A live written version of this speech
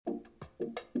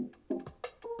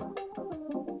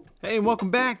Hey, and welcome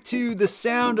back to The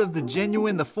Sound of the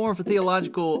Genuine, the Forum for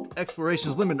Theological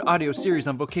Explorations limited audio series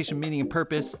on vocation, meaning, and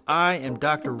purpose. I am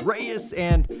Dr. Reyes,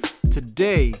 and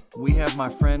today we have my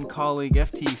friend, colleague,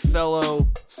 FT fellow,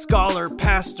 scholar,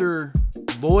 pastor,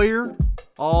 lawyer,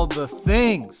 all the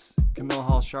things. Camilla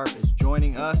Hall Sharp is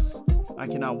joining us. I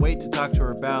cannot wait to talk to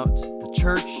her about the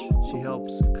church she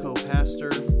helps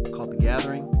co-pastor called The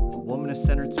Gathering, a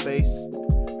womanist-centered space.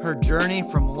 Her journey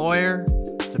from lawyer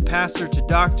to pastor to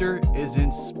doctor is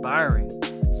inspiring.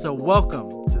 So welcome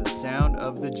to The Sound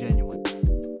of the Genuine.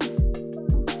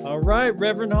 All right,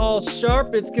 Reverend Hall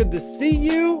Sharp, it's good to see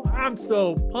you. I'm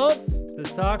so pumped to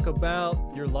talk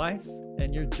about your life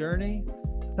and your journey.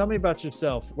 Tell me about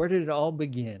yourself. Where did it all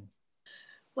begin?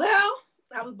 Well,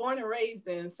 I was born and raised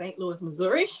in St. Louis,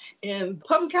 Missouri, in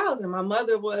public housing. My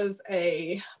mother was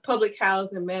a public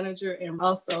housing manager and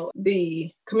also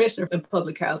the commissioner in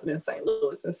public housing in St.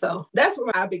 Louis. And so that's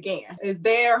where I began, is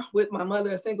there with my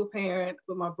mother, a single parent,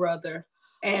 with my brother.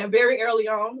 And very early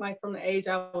on, like from the age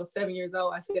I was 7 years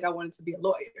old, I said I wanted to be a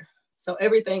lawyer. So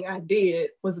everything I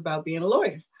did was about being a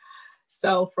lawyer.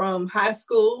 So from high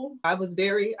school, I was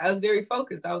very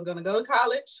focused. I was going to go to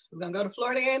college. I was going to go to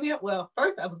Florida A&M. Well,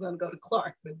 first I was going to go to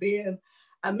Clark, but then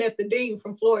I met the dean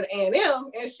from Florida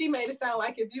A&M, and she made it sound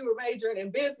like if you were majoring in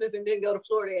business and didn't go to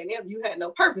Florida A&M, you had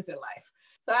no purpose in life.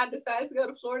 So I decided to go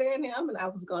to Florida A&M, and I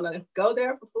was going to go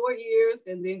there for 4 years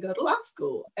and then go to law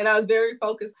school. And I was very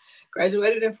focused,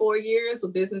 graduated in 4 years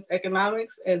with business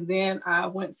economics. And then I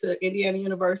went to Indiana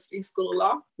University School of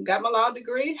Law, got my law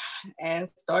degree and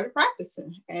started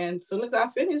practicing. And as soon as I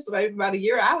finished, maybe about a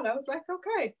year out, I was like,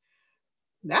 okay,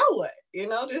 now what?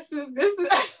 This is this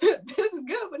is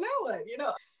good, but now what?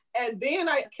 And then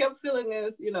I kept feeling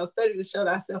this, study to show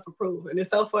thyself approved. And it's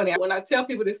so funny. When I tell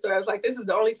people this story, I was like, this is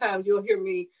the only time you'll hear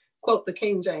me quote the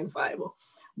King James Bible.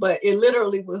 But it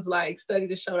literally was like, study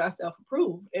to show thyself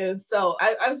approved. And so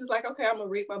I was just like, okay, I'm going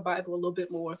to read my Bible a little bit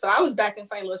more. So I was back in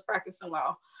St. Louis practicing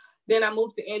law. Then I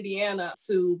moved to Indiana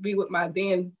to be with my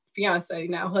then fiance,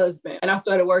 now husband. And I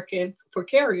started working for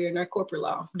Carrier in their corporate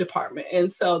law department. And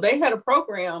so they had a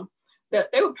program that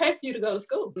they would pay for you to go to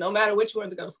school, no matter what you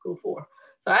wanted to go to school for.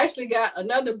 So I actually got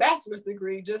another bachelor's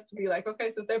degree just to be like, okay,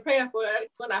 since they're paying for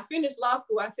it. When I finished law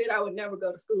school, I said I would never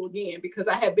go to school again because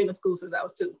I had been in school since I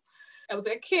was 2. I was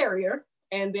at Carrier,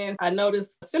 and then I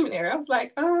noticed seminary. I was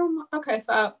like, okay,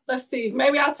 so let's see,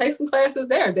 maybe I'll take some classes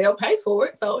there. They'll pay for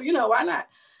it. So, why not?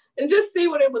 And just see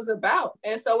what it was about.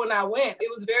 And so when I went,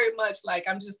 it was very much like,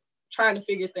 I'm just trying to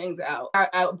figure things out.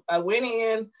 I went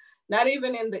in, not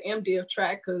even in the MDiv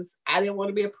track because I didn't want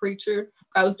to be a preacher.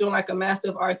 I was doing like a Master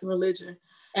of Arts in Religion.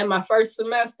 And my first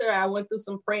semester, I went through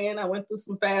some praying, I went through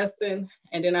some fasting,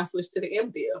 and then I switched to the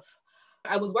MDiv.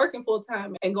 I was working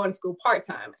full-time and going to school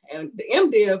part-time. And the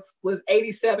MDiv was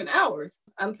 87 hours.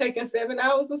 I'm taking 7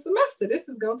 hours a semester. This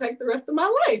is going to take the rest of my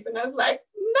life. And I was like,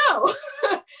 no.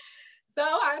 So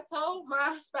I told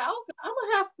my spouse, I'm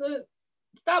going to have to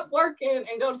stop working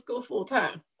and go to school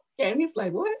full-time. And he was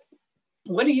like,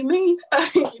 what do you mean?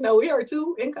 We are a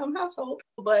 2-income household,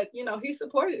 but he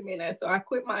supported me in that. So I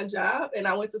quit my job and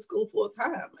I went to school full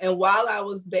time. And while I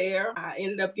was there, I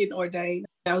ended up getting ordained.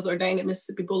 I was ordained at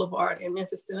Mississippi Boulevard in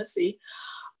Memphis, Tennessee.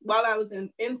 While I was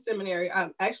in seminary,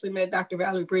 I actually met Dr.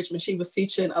 Valerie Bridgman. She was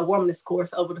teaching a womanist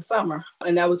course over the summer.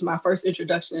 And that was my first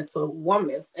introduction into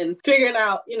womanist and figuring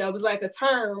out, it was like a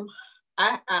term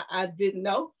I didn't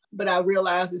know. But I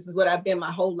realized this is what I've been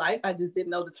my whole life. I just didn't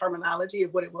know the terminology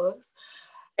of what it was.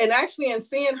 And actually, in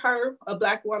seeing her, a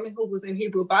Black woman who was in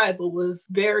Hebrew Bible, was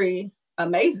very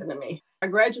amazing to me. I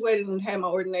graduated and had my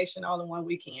ordination all in one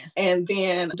weekend, and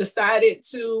then decided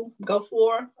to go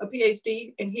for a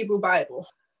PhD in Hebrew Bible.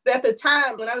 At the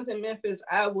time, when I was in Memphis,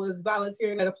 I was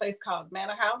volunteering at a place called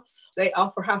Manor House. They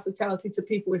offer hospitality to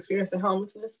people experiencing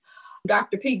homelessness.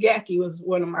 Dr. Pete Gackey was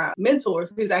one of my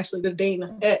mentors. He's actually the dean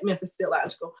at Memphis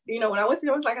Theological. When I went to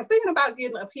him, I was like, I'm thinking about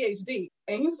getting a PhD.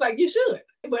 And he was like, you should.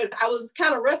 But I was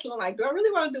kind of wrestling, like, do I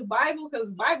really want to do Bible?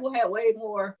 Because Bible had way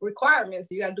more requirements.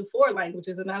 You got to do 4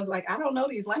 languages. And I was like, I don't know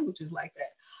these languages like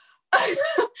that.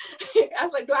 I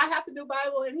was like, do I have to do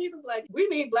Bible? And he was like, we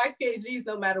need Black PhDs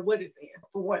no matter what it's in,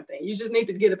 for one thing. You just need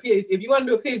to get a PhD. If you want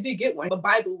to do a PhD, get one. But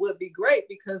Bible would be great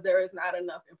because there is not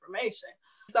enough information.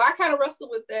 So I kind of wrestled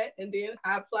with that. And then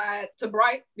I applied to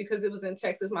Bright because it was in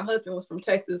Texas. My husband was from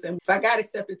Texas. And if I got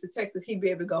accepted to Texas, he'd be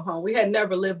able to go home. We had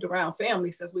never lived around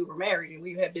family since we were married. And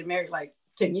we had been married like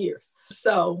 10 years.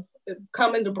 So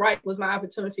coming to Bright was my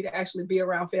opportunity to actually be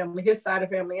around family, his side of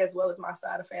family, as well as my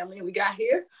side of family. And we got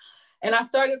here. And I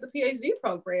started the PhD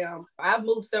program. I've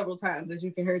moved several times, as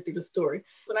you can hear through the story.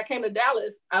 When I came to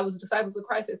Dallas, I was Disciples of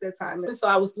Christ at that time. And so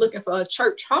I was looking for a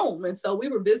church home. And so we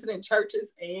were visiting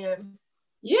churches, and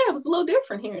yeah, it was a little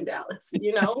different here in Dallas,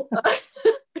 you know?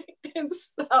 And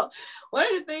so one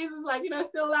of the things is like, you know,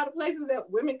 still a lot of places that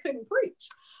women couldn't preach.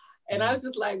 And I was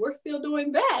just like, we're still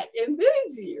doing that in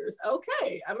these years.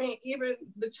 Okay. I mean, even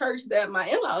the church that my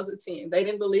in-laws attend, they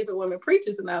didn't believe in women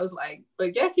preachers. And I was like,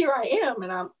 but yeah, here I am,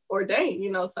 and I'm ordained,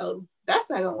 you know, so that's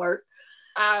not going to work.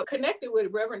 I connected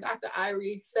with Reverend Dr.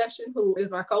 Irie Session, who is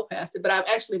my co-pastor, but I've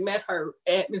actually met her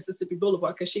at Mississippi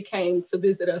Boulevard because she came to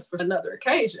visit us for another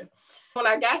occasion. When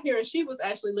I got here, and she was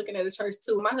actually looking at a church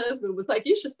too, my husband was like,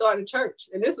 you should start a church.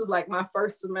 And this was like my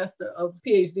first semester of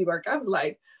PhD work. I was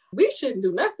like, we shouldn't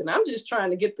do nothing. I'm just trying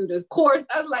to get through this course.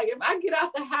 I was like, if I get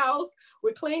out the house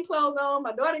with clean clothes on,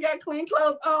 my daughter got clean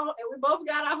clothes on, and we both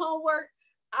got our homework,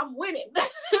 I'm winning.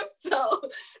 So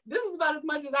this is about as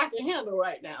much as I can handle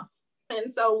right now.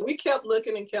 And so we kept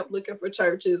looking for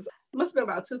churches. It must have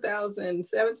been about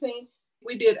 2017.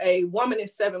 We did a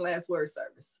Womanist 7 Last Word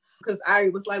service because I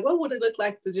was like, what would it look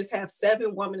like to just have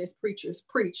 7 womanist preachers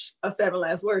preach a 7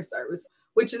 Last Word service?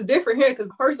 Which is different here because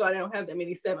first of all, I don't have that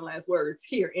many 7 Last Words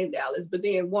here in Dallas, but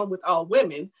then one with all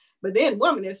women, but then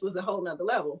womanist was a whole nother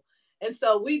level. And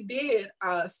so we did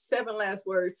a 7 Last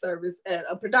Word service at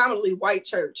a predominantly white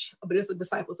church, but it's a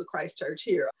Disciples of Christ church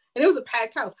here. And it was a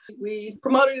packed house. We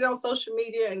promoted it on social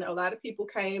media, and a lot of people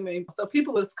came. And so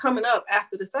people was coming up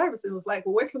after the service and was like,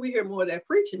 well, where can we hear more of that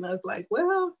preaching? I was like,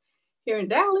 well, here in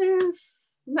Dallas,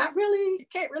 not really,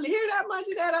 can't really hear that much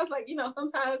of that. I was like, you know,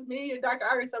 sometimes me and Dr.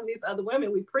 Ari, some of these other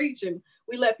women, we preach and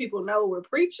we let people know we're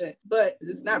preaching, but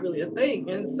it's not really a thing.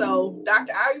 And so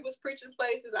Dr. Ari was preaching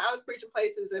places, I was preaching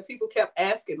places, and people kept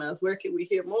asking us, where can we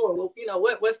hear more? Well, you know,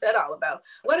 what's that all about?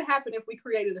 What would happen if we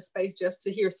created a space just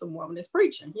to hear some womanist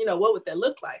preaching? You know, what would that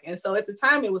look like? And so at the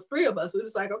time it was 3 of us. We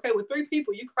was like, okay, with 3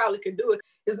 people, you probably could do it.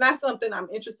 It's not something I'm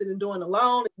interested in doing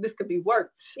alone. This could be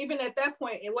work. Even at that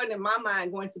point, it wasn't in my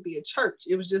mind going to be a church.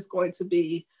 It was just going to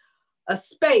be a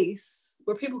space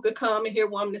where people could come and hear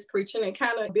womanist preaching and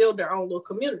kind of build their own little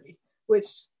community, which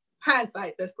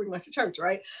hindsight, that's pretty much a church,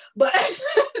 right? But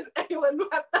it wasn't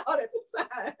what I thought at the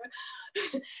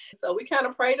time. So we kind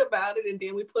of prayed about it, and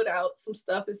then we put out some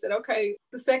stuff and said, okay,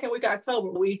 the second week of October,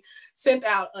 we sent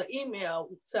out an email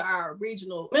to our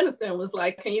regional minister and was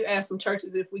like, can you ask some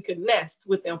churches if we could nest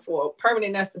with them for a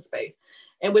permanent nesting space?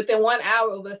 And within 1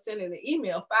 hour of us sending the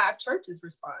email, 5 churches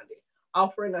responded,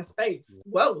 offering us space.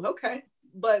 Whoa, okay.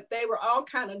 But they were all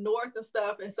kind of north and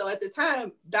stuff. And so at the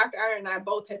time, Dr. Iron and I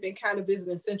both had been kind of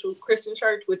visiting Central Christian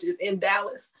Church, which is in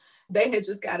Dallas. They had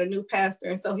just got a new pastor.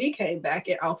 And so he came back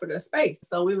and offered us space.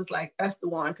 So we was like, that's the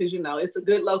one, because, you know, it's a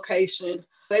good location.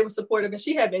 They were supportive, and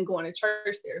she had been going to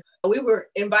church there. We were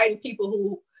inviting people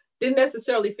who didn't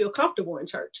necessarily feel comfortable in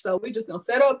church. So we're just going to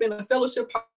set up in a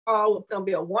fellowship hall. It's going to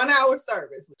be a 1-hour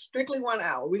service, strictly 1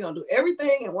 hour. We're going to do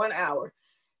everything in 1 hour.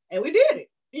 And we did it.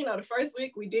 You know, the first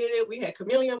week we did it, we had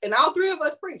communion, and all 3 of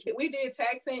us preached. We did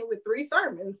tag team with 3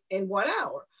 sermons in 1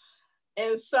 hour.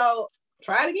 And so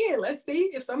try it again. Let's see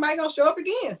if somebody gonna show up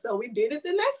again. So we did it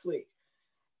the next week,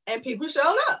 and people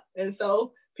showed up. And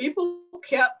so people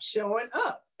kept showing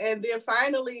up. And then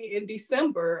finally in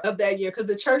December of that year, because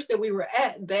the church that we were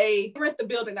at, they rent the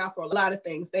building out for a lot of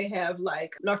things. They have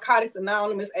like Narcotics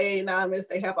Anonymous, AA Anonymous.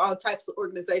 They have all types of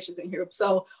organizations in here.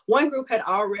 So one group had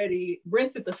already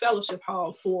rented the fellowship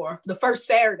hall for the first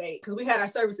Saturday, because we had our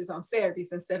services on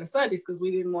Saturdays instead of Sundays, because we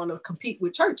didn't want to compete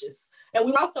with churches. And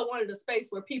we also wanted a space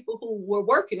where people who were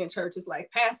working in churches,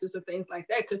 like pastors and things like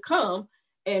that, could come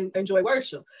and enjoy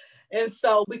worship. And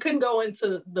so we couldn't go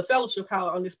into the fellowship hall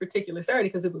on this particular Saturday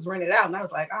because it was rented out. And I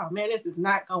was like, oh man, this is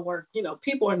not going to work. You know,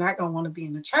 people are not going to want to be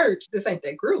in the church. This ain't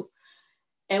that group.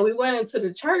 And we went into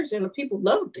the church, and the people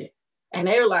loved it. And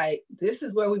they were like, this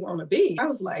is where we want to be. I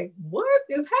was like, what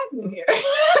is happening here?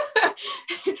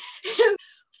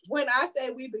 When I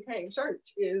say we became church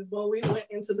is when we went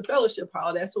into the fellowship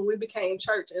hall. That's when we became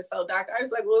church. And so Dr. I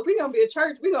was like, well, if we're going to be a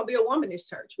church, we're going to be a womanist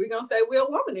church. We're going to say we're a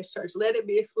womanist church. Let it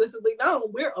be explicitly known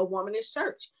we're a womanist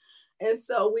church. And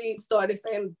so we started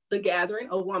saying the Gathering,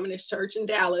 a womanist church in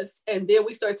Dallas. And then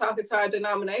we started talking to our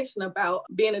denomination about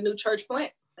being a new church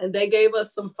plant. And they gave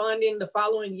us some funding the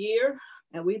following year.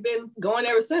 And we've been going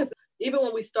ever since. Even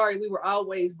when we started, we were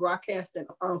always broadcasting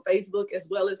on Facebook as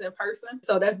well as in person.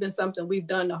 So that's been something we've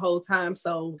done the whole time.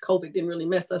 So COVID didn't really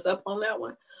mess us up on that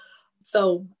one.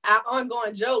 So our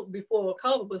ongoing joke before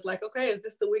COVID was like, okay, is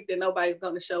this the week that nobody's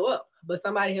going to show up? But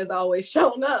somebody has always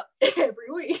shown up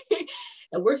every week.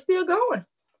 And we're still going.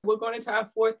 We're going into our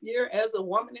 4th year as a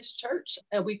womanist church,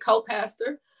 and we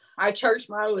co-pastor. Our church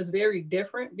model is very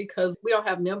different because we don't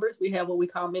have members. We have what we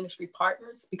call ministry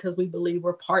partners because we believe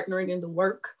we're partnering in the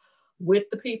work with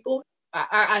the people.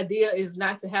 Our idea is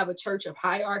not to have a church of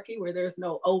hierarchy where there's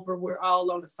no over, we're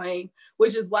all on the same,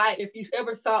 which is why if you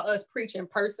ever saw us preach in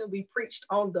person, we preached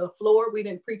on the floor. We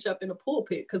didn't preach up in the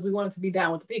pulpit because we wanted to be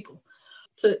down with the people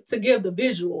to give the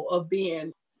visual of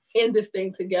being in this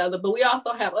thing together. But we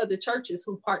also have other churches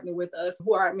who partner with us,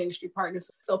 who are our ministry partners.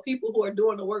 So people who are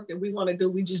doing the work that we want to do,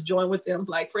 we just join with them,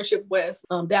 like Friendship West,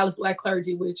 Dallas Black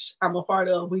Clergy, which I'm a part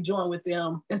of. We join with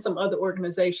them and some other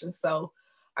organizations. So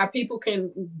our people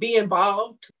can be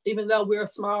involved, even though we're a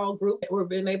small group. We've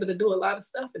been able to do a lot of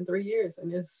stuff in 3 years,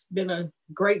 and it's been a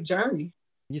great journey.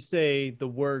 You say the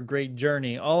word great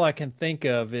journey. All I can think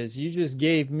of is you just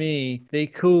gave me the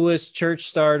coolest church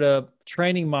startup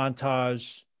training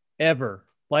montage ever.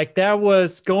 Like that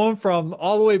was going from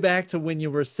all the way back to when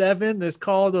you were 7, this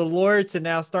call to the Lord, to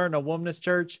now starting a woman's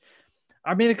church.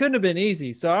 I mean, it couldn't have been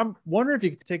easy. So I'm wondering if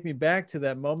you could take me back to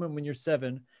that moment when you're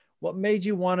 7. What made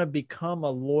you want to become a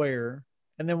lawyer?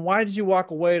 And then why did you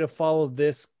walk away to follow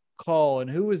this call? And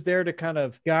who was there to kind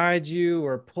of guide you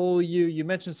or pull you? You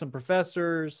mentioned some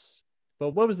professors,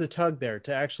 but what was the tug there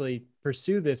to actually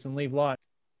pursue this and leave law?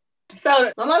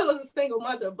 So my mother was a single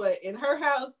mother, but in her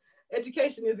house,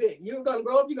 education is it. You're going to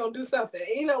grow up, you're going to do something.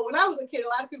 And, when I was a kid, a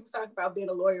lot of people talked about being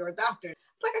a lawyer or a doctor.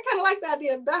 It's like, I kind of like the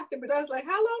idea of doctor, but I was like,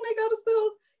 how long they go to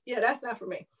school? Yeah, that's not for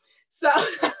me. So I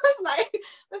was like,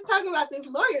 let's talk about this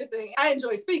lawyer thing. I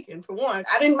enjoy speaking, for one.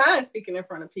 I didn't mind speaking in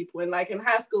front of people. And like in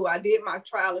high school, I did mock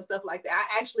trial and stuff like that.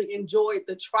 I actually enjoyed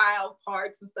the trial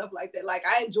parts and stuff like that. Like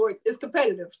it's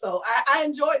competitive. So I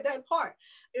enjoyed that part.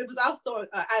 It was also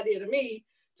an idea to me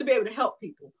to be able to help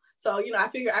people. So, I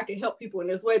figured I could help people in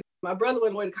this way. My brother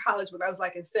went away to college when I was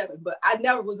like in 7, but I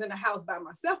never was in the house by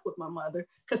myself with my mother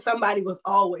because somebody was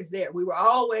always there. We were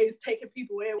always taking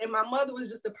people in. And my mother was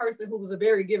just a person who was a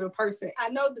very giving person. I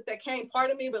know that came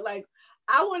part of me, but like,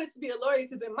 I wanted to be a lawyer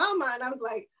because in my mind, I was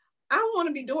like, I don't want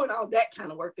to be doing all that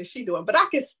kind of work that she's doing, but I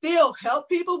can still help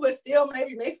people, but still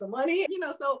maybe make some money,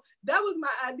 so that was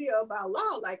my idea about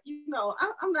law. Like,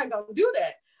 I'm not going to do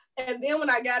that. And then when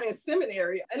I got in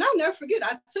seminary, and I'll never forget,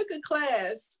 I took a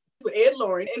class with Ed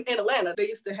Loring in Atlanta. They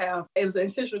used to have, it was an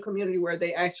intentional community where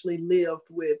they actually lived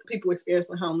with people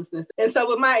experiencing homelessness. And so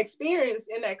with my experience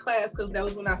in that class, because that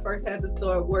was when I first had to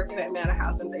start working at Manor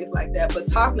House and things like that, but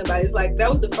talking about it, it's like, that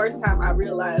was the first time I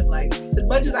realized, like, as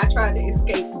much as I tried to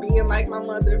escape being like my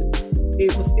mother,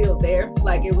 it was still there.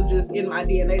 Like, it was just in my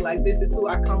DNA. Like, this is who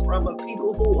I come from, of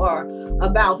people who are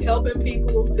about helping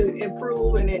people to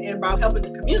improve and about helping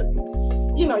the community.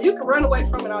 You can run away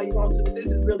from it all you want to, but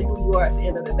this is really who you are at the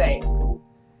end of the day.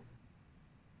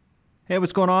 Hey,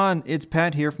 what's going on? It's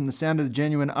Pat here from The Sound of the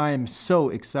Genuine. I am so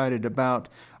excited about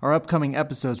our upcoming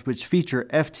episodes, which feature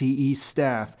FTE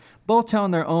staff, both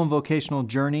telling their own vocational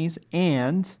journeys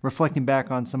and reflecting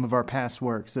back on some of our past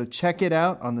work. So check it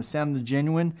out on The Sound of the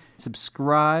Genuine.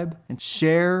 Subscribe and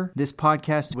share this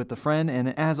podcast with a friend.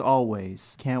 And as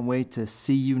always, can't wait to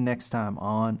see you next time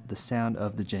on The Sound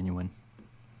of the Genuine.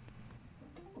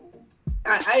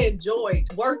 I enjoyed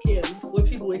working with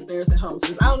people experiencing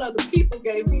homelessness. I don't know, the people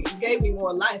gave me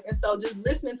more life. And so just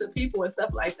listening to people and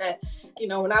stuff like that,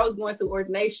 when I was going through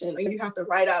ordination, you have to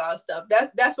write out all stuff.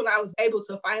 That's when I was able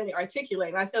to finally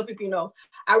articulate. And I tell people,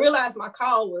 I realized my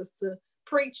call was to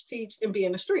preach, teach, and be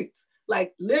in the streets.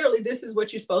 Like, literally, this is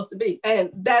what you're supposed to be. And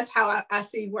that's how I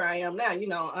see where I am now.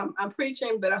 I'm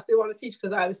preaching, but I still want to teach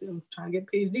because obviously I'm trying to get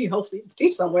a PhD, hopefully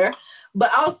teach somewhere.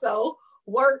 But also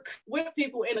work with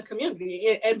people in the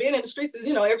community, and being in the streets is,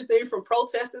 everything from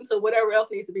protesting to whatever else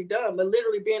needs to be done, but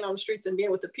literally being on the streets and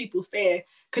being with the people, staying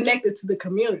connected to the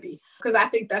community. Because I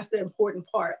think that's the important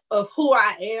part of who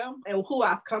I am and who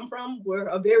I've come from. We're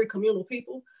a very communal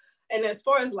people. And as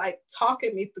far as like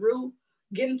talking me through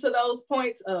getting to those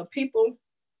points of people,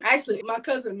 actually, my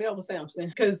cousin Melvin Sampson,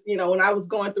 because, when I was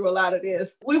going through a lot of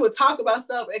this, we would talk about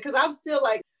stuff because I'm still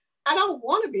like, I don't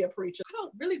want to be a preacher. I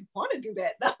don't really want to do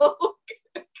that though.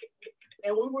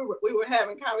 And we were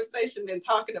having conversation and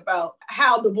talking about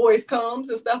how the voice comes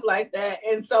and stuff like that.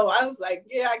 And so I was like,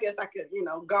 yeah, I guess I could,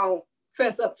 go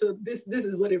fess up to this. This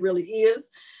is what it really is.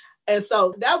 And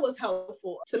so that was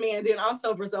helpful to me. And then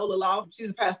also Brazola Law, she's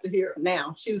a pastor here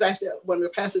now. She was actually one of the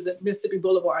pastors at Mississippi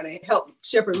Boulevard and helped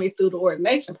shepherd me through the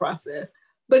ordination process.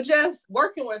 But just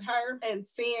working with her and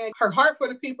seeing her heart for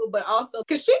the people, but also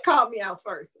because she called me out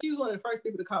first. She was one of the first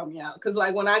people to call me out. Because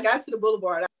like when I got to the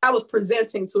Boulevard, I was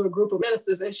presenting to a group of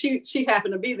ministers and she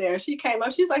happened to be there. And she came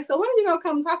up, she's like, so when are you going to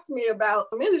come talk to me about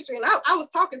ministry? And I was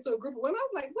talking to a group of women. I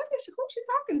was like, who's she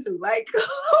talking to? Like, who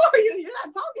are you? You're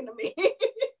not talking to me.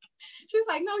 She's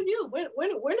like, no, you,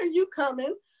 when are you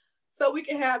coming? So we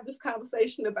can have this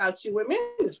conversation about you in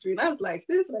ministry. And I was like,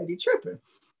 this lady tripping.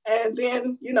 And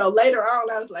then, later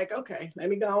on, I was like, okay, let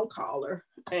me go and call her.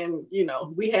 And,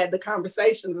 we had the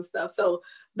conversations and stuff. So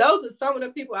those are some of the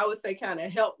people I would say kind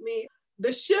of helped me.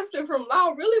 The shifting from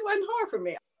law really wasn't hard for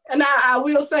me. And I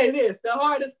will say this, the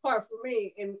hardest part for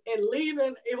me in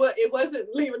leaving, it wasn't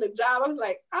leaving the job. I was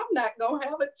like, I'm not going to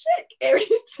have a check every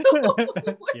 2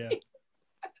 weeks.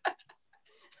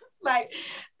 Like,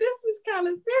 this is kind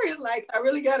of serious. Like, I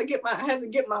really got to I had to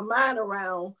get my mind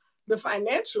around the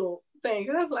financial thing.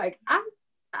 Cause I was like, I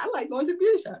like going to the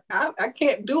beauty shop. I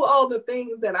can't do all the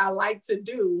things that I like to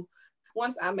do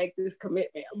once I make this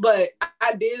commitment. But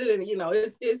I did it, and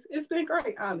it's been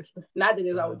great, honestly. Not that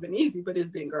it's always been easy, but it's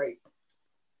been great.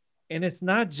 And it's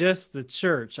not just the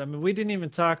church. I mean, we didn't even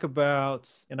talk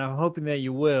about, and I'm hoping that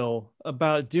you will,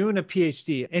 about doing a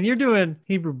PhD. And you're doing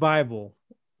Hebrew Bible,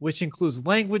 which includes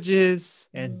languages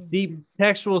and deep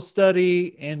textual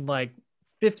study and like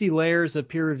 50 layers of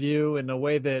peer review in a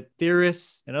way that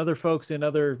theorists and other folks in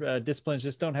other disciplines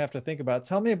just don't have to think about.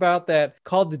 Tell me about that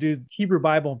called to do Hebrew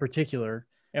Bible in particular.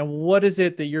 And what is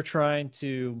it that you're trying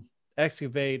to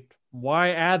excavate?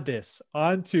 Why add this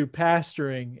onto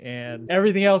pastoring and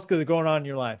everything else going on in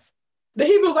your life? The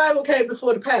Hebrew Bible came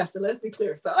before the pastor, let's be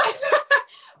clear. So,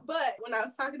 but when I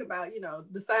was talking about,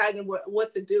 deciding what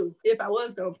to do, if I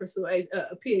was going to pursue a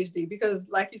PhD, because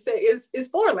like you said, it's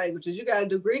 4 languages. You got to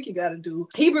do Greek, you got to do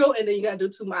Hebrew, and then you got to do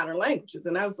 2 modern languages.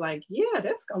 And I was like, yeah,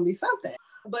 that's going to be something.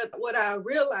 But what I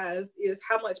realized is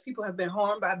how much people have been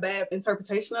harmed by bad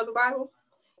interpretation of the Bible.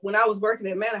 When I was working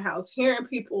at Manor House, hearing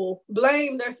people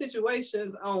blame their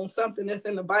situations on something that's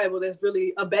in the Bible that's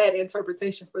really a bad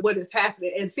interpretation for what is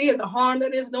happening, and seeing the harm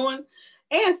that it's doing,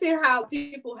 and seeing how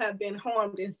people have been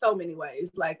harmed in so many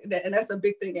ways, like that. And that's a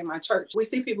big thing in my church. We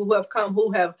see people who have come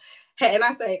who have had, and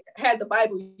I say, had the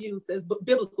Bible used as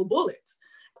biblical bullets.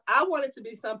 I wanted to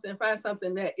be find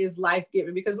something that is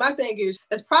life-giving, because my thing is,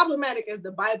 as problematic as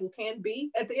the Bible can be,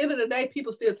 at the end of the day,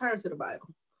 people still turn to the Bible.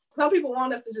 Some people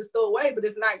want us to just throw away, but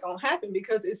it's not going to happen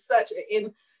because it's such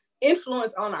an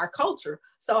influence on our culture.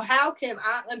 So how can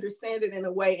I understand it in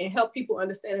a way and help people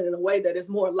understand it in a way that is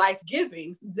more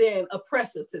life-giving than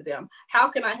oppressive to them? How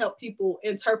can I help people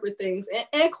interpret things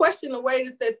and question the way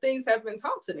that things have been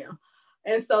taught to them?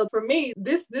 And so for me,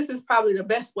 this is probably the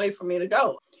best way for me to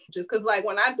go. Just because, like,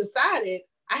 when I decided,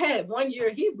 I had 1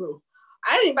 year Hebrew.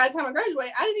 By the time I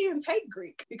graduated, I didn't even take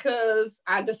Greek because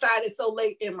I decided so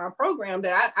late in my program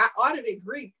that I audited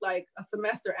Greek like a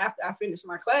semester after I finished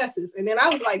my classes. And then I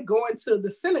was like going to the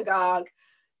synagogue,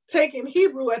 taking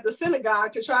Hebrew at the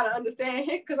synagogue to try to understand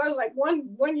it, because I was like,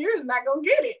 one year is not going to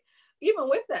get it. Even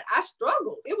with that, I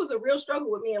struggled. It was a real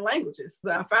struggle with me in languages.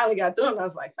 But I finally got through, and I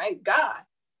was like, thank God.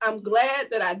 I'm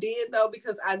glad that I did, though,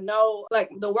 because I know,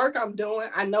 like, the work I'm doing,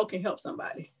 I know can help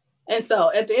somebody. And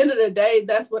so at the end of the day,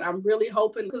 that's what I'm really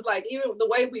hoping. Because, like, even the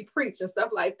way we preach and stuff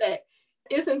like that,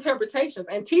 it's interpretations,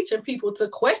 and teaching people to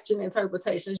question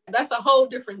interpretations. That's a whole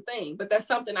different thing. But that's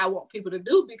something I want people to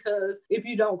do, because if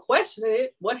you don't question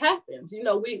it, what happens?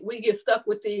 We get stuck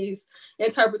with these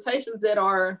interpretations that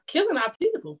are killing our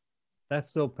people.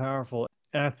 That's so powerful.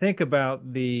 And I think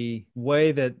about the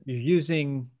way that you're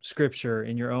using scripture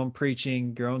in your own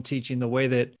preaching, your own teaching, the way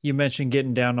that you mentioned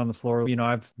getting down on the floor.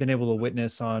 I've been able to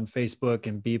witness on Facebook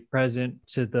and be present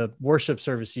to the worship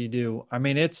service you do. I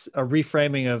mean, it's a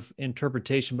reframing of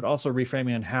interpretation, but also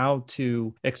reframing on how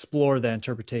to explore that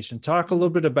interpretation. Talk a little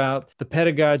bit about the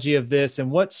pedagogy of this, and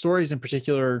what stories in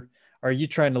particular are you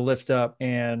trying to lift up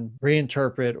and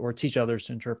reinterpret or teach others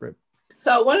to interpret?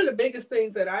 So one of the biggest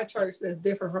things at our church that's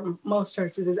different from most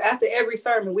churches is, after every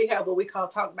sermon, we have what we call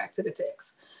talk back to the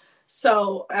text.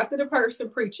 So after the person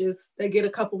preaches, they get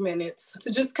a couple minutes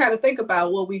to just kind of think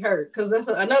about what we heard. Because that's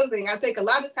another thing. I think a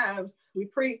lot of times we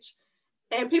preach,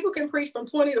 and people can preach from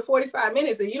 20 to 45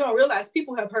 minutes, and you don't realize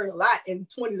people have heard a lot in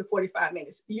 20 to 45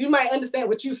 minutes. You might understand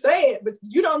what you said, but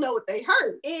you don't know what they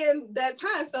heard in that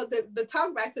time. So the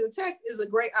talk back to the text is a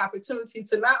great opportunity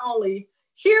to not only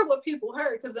hear what people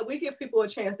heard, because we give people a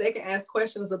chance. They can ask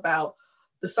questions about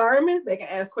the sermon. They can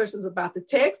ask questions about the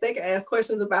text. They can ask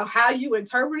questions about how you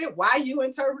interpret it, why you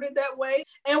interpret it that way.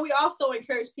 And we also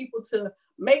encourage people to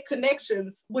make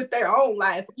connections with their own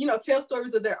life, tell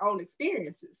stories of their own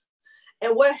experiences.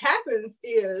 And what happens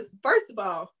is, first of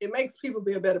all, it makes people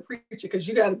be a better preacher, because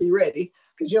you got to be ready,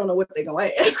 because you don't know what they're going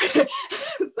to ask.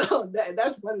 So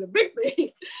that's one of the big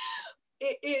things.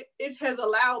 It has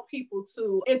allowed people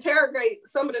to interrogate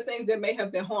some of the things that may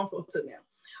have been harmful to them.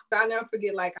 I'll never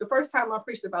forget, like, the first time I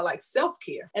preached about, like,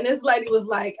 self-care. And this lady was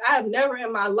like, I have never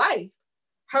in my life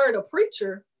heard a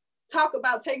preacher talk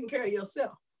about taking care of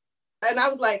yourself. And I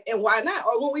was like, and why not?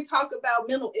 Or when we talk about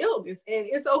mental illness, and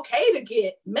it's okay to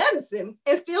get medicine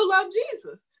and still love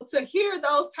Jesus. To hear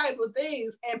those type of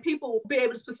things and people be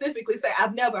able to specifically say,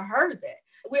 I've never heard that.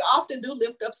 We often do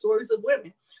lift up stories of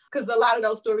women because a lot of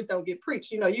those stories don't get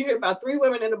preached. You hear about 3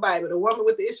 women in the Bible, the woman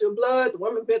with the issue of blood, the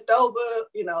woman bent over,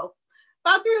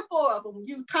 about 3 or 4 of them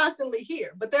you constantly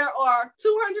hear. But there are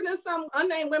 200 and some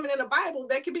unnamed women in the Bible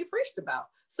that can be preached about.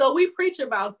 So we preach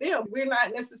about them. We're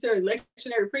not necessarily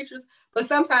lectionary preachers, but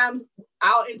sometimes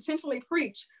I'll intentionally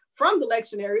preach from the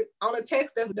lectionary on a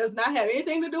text that does not have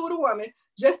anything to do with a woman,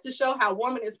 just to show how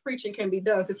womanist preaching can be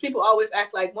done. Because people always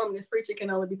act like womanist preaching can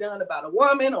only be done about a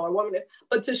woman or a womanist,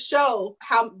 but to show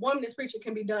how womanist preaching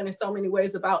can be done in so many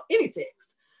ways about any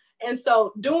text. And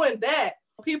so doing that,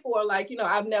 people are like,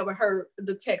 I've never heard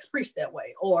the text preached that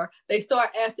way. Or they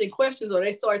start asking questions, or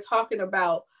they start talking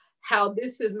about how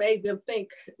this has made them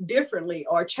think differently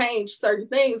or change certain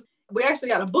things. We actually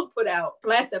got a book put out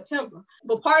last September,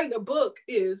 but part of the book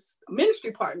is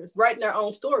ministry partners writing their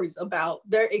own stories about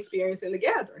their experience in the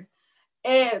gathering.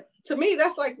 And to me,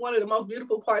 that's like one of the most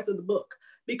beautiful parts of the book,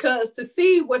 because to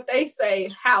see what they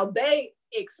say, how they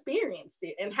experienced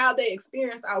it and how they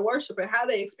experience our worship and how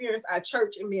they experience our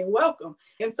church and being welcome.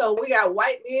 And so we got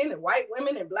white men and white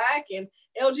women and Black and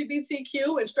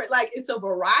LGBTQ and straight, like it's a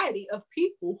variety of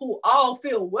people who all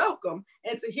feel welcome.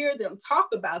 And to hear them talk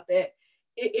about that,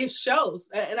 it shows.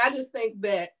 And I just think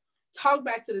that talk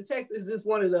back to the text is just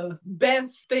one of the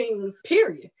best things,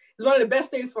 period. It's one of the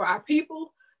best things for our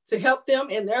people, to help them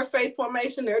in their faith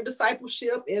formation, their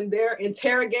discipleship, and their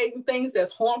interrogating things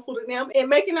that's harmful to them and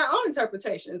making their own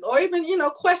interpretations, or even,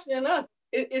 questioning us.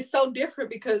 It's so different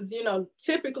because,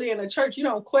 typically in a church, you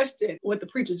don't question what the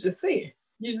preacher just said.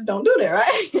 You just don't do that,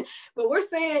 right? But we're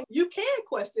saying you can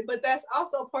question, but that's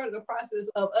also part of the process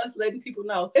of us letting people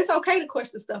know it's okay to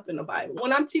question stuff in the Bible.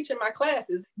 When I'm teaching my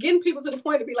classes, getting people to the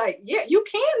point to be like, yeah, you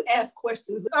can ask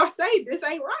questions or say this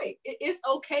ain't right. It's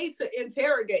okay to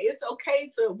interrogate. It's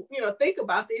okay to, think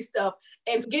about these stuff,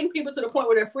 and getting people to the point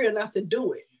where they're free enough to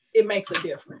do it. It makes a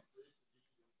difference.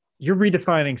 You're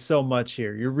redefining so much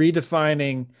here. You're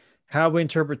redefining how we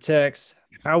interpret text,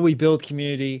 how we build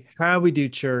community, how we do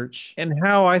church, and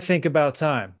how I think about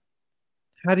time.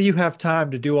 How do you have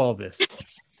time to do all this?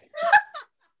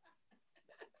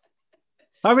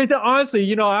 I mean,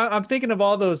 honestly, I'm thinking of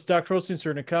all those doctoral students who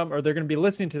are going to come, or they're going to be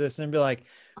listening to this and be like,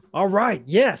 all right,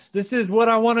 yes, this is what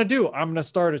I want to do. I'm going to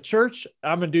start a church.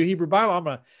 I'm going to do Hebrew Bible. I'm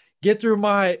going to get through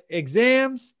my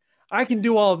exams. I can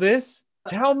do all this.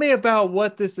 Tell me about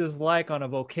what this is like on a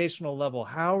vocational level.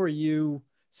 How are you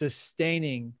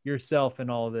sustaining yourself in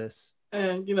all of this?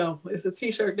 And, it's a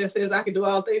t-shirt that says, I can do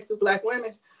all things through Black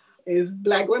women. It's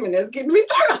Black women that's getting me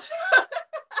through.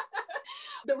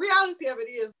 The reality of it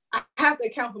is I have to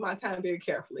account for my time very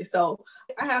carefully. So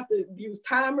I have to use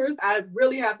timers. I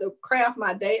really have to craft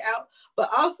my day out. But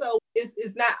also,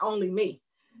 it's not only me.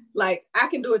 Like, I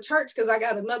can do a church because I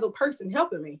got another person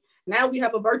helping me. Now we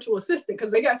have a virtual assistant,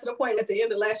 because they got to the point at the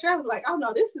end of last year, I was like, oh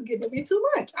no, this is getting to be too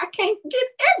much. I can't get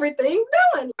everything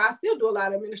done. I still do a lot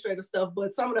of administrative stuff,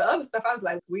 but some of the other stuff, I was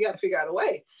like, we got to figure out a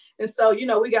way. And so,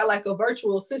 we got like a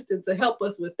virtual assistant to help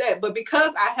us with that. But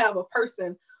because I have a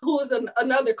person who is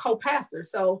another co-pastor,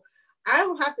 so I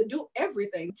don't have to do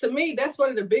everything. To me, that's one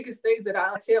of the biggest things that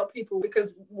I tell people,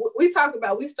 because we started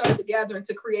the gathering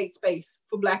to create space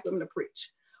for Black women to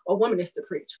preach, or womanists to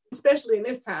preach, especially in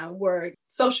this time where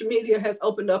social media has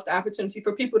opened up the opportunity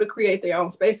for people to create their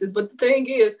own spaces. But the thing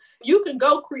is, you can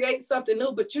go create something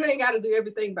new, but you ain't got to do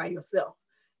everything by yourself.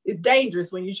 It's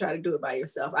dangerous when you try to do it by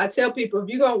yourself. I tell people, if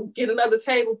you're going to get another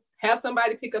table, have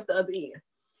somebody pick up the other end,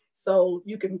 so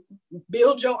you can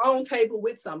build your own table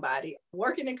with somebody.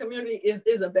 Working in community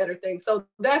is a better thing. So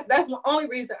that's the only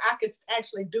reason I could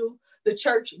actually do the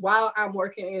church while I'm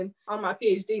working on my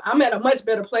PhD. I'm at a much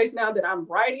better place now that I'm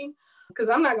writing, because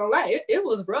I'm not gonna lie, it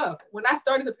was rough. When I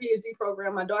started the PhD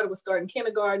program, my daughter was starting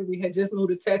kindergarten. We had just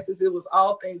moved to Texas. It was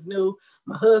all things new.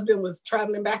 My husband was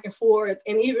traveling back and forth.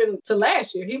 And even to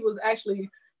last year, he was actually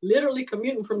literally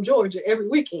commuting from Georgia every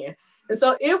weekend. And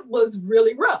so it was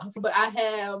really rough, but I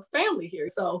have family here.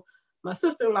 So my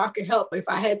sister-in-law could help if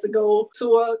I had to go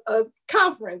to a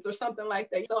conference or something like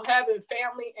that. So having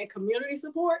family and community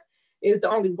support is the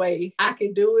only way I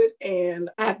can do it. And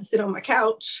I have to sit on my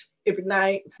couch every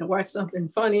night and watch something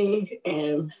funny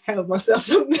and have myself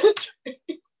something to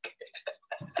drink.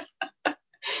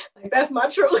 Like, that's my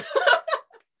truth.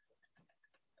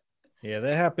 Yeah,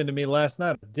 that happened to me last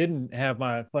night. I didn't have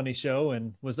my funny show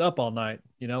and was up all night,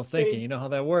 thinking, you know how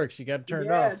that works. You got to turn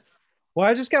it off. Well,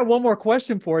 I just got one more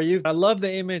question for you. I love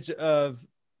the image of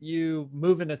you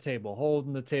moving a table,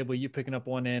 holding the table, you picking up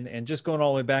one end, and just going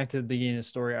all the way back to the beginning of the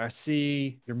story, I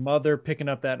see your mother picking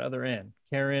up that other end,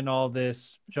 carrying all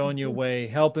this, showing you a way,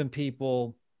 helping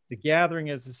people. The gathering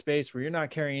is a space where you're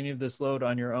not carrying any of this load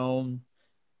on your own.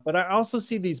 But I also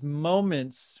see these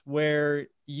moments where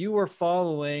you are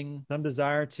following some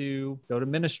desire to go to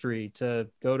ministry, to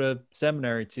go to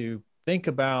seminary, to think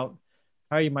about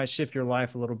how you might shift your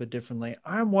life a little bit differently.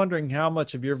 I'm wondering how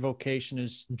much of your vocation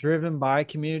is driven by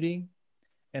community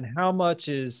and how much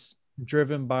is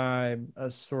driven by a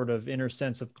sort of inner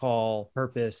sense of call,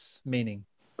 purpose, meaning.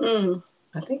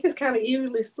 I think it's kind of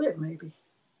evenly split, maybe.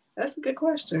 That's a good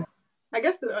question. I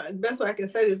guess the best way I can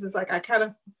say this is like I kind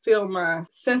of feel my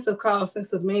sense of call,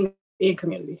 sense of meaning in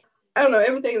community. I don't know,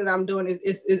 everything that I'm doing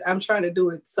is I'm trying to do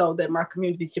it so that my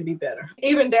community can be better.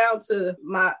 Even down to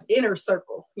my inner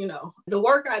circle, you know. The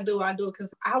work I do it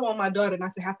because I want my daughter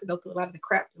not to have to go through a lot of the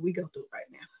crap that we go through right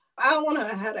now. I don't want her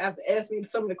to have to ask me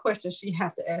some of the questions she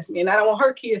have to ask me. And I don't want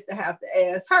her kids to have to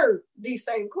ask her these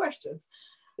same questions.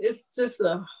 It's just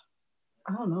a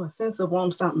sense of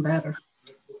wanting something better.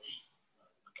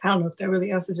 I don't know if that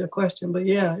really answers your question, but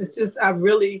yeah, it's just, I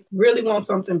really, really want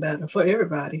something better for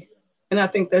everybody. And I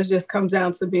think that just comes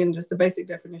down to being just the basic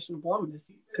definition of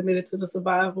womanist, committed to the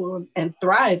survival and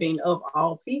thriving of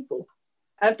all people.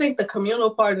 I think the communal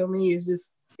part of me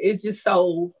is just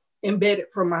so embedded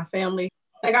from my family.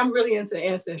 Like I'm really into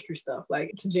ancestry stuff,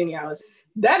 like to genealogy.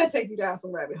 That'll take you down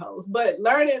some rabbit holes. But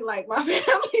learning like my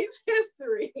family's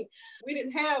history, we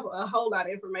didn't have a whole lot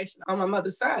of information on my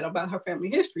mother's side about her family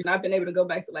history. And I've been able to go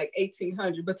back to like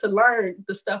 1800, but to learn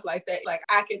the stuff like that, like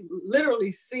I can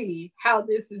literally see how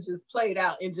this is just played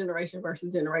out in generation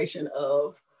versus generation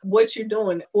of what you're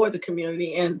doing for the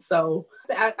community. And so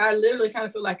I literally kind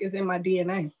of feel like it's in my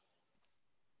DNA.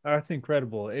 Oh, that's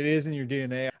incredible. It is in your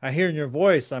DNA. I hear in your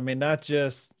voice, I mean, not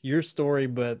just your story,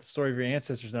 but the story of your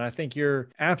ancestors. And I think you're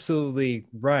absolutely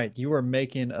right. You are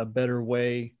making a better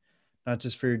way, not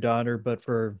just for your daughter, but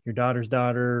for your daughter's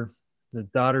daughter, the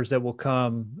daughters that will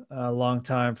come a long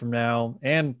time from now,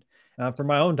 and for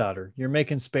my own daughter. You're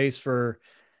making space for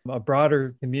a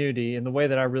broader community in the way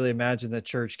that I really imagine the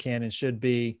church can and should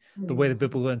be, the way the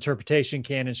biblical interpretation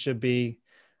can and should be.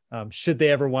 Should they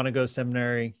ever want to go to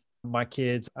seminary? My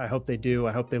kids, I hope they do.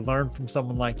 I hope they learn from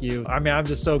someone like you. I mean, I'm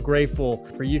just so grateful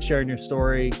for you sharing your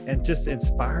story and just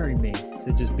inspiring me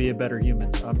to just be a better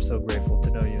human. So I'm so grateful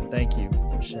to know you. Thank you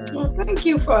for sharing. Well, thank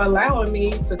you for allowing me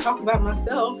to talk about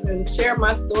myself and share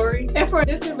my story, and for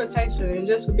this invitation, and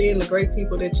just for being the great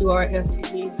people that you are at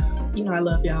FTE. You know, I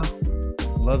love y'all.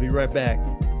 Love you right back.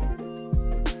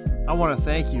 I want to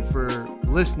thank you for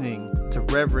listening to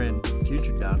Reverend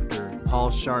Future Dr. Paul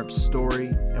Sharp's story,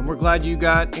 and we're glad you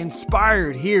got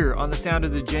inspired here on The Sound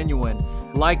of the Genuine.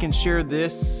 Like and share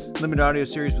this limited audio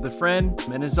series with a friend,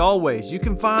 and as always, you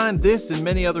can find this and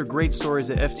many other great stories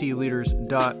at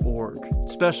ftleaders.org.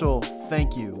 Special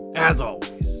thank you, as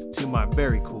always, to my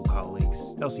very cool colleagues,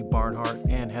 Elsie Barnhart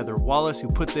and Heather Wallace, who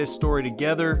put this story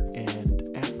together, and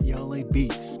at Yale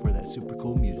Beats for that super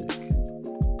cool music.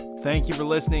 Thank you for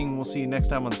listening. We'll see you next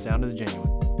time on The Sound of the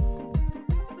Genuine.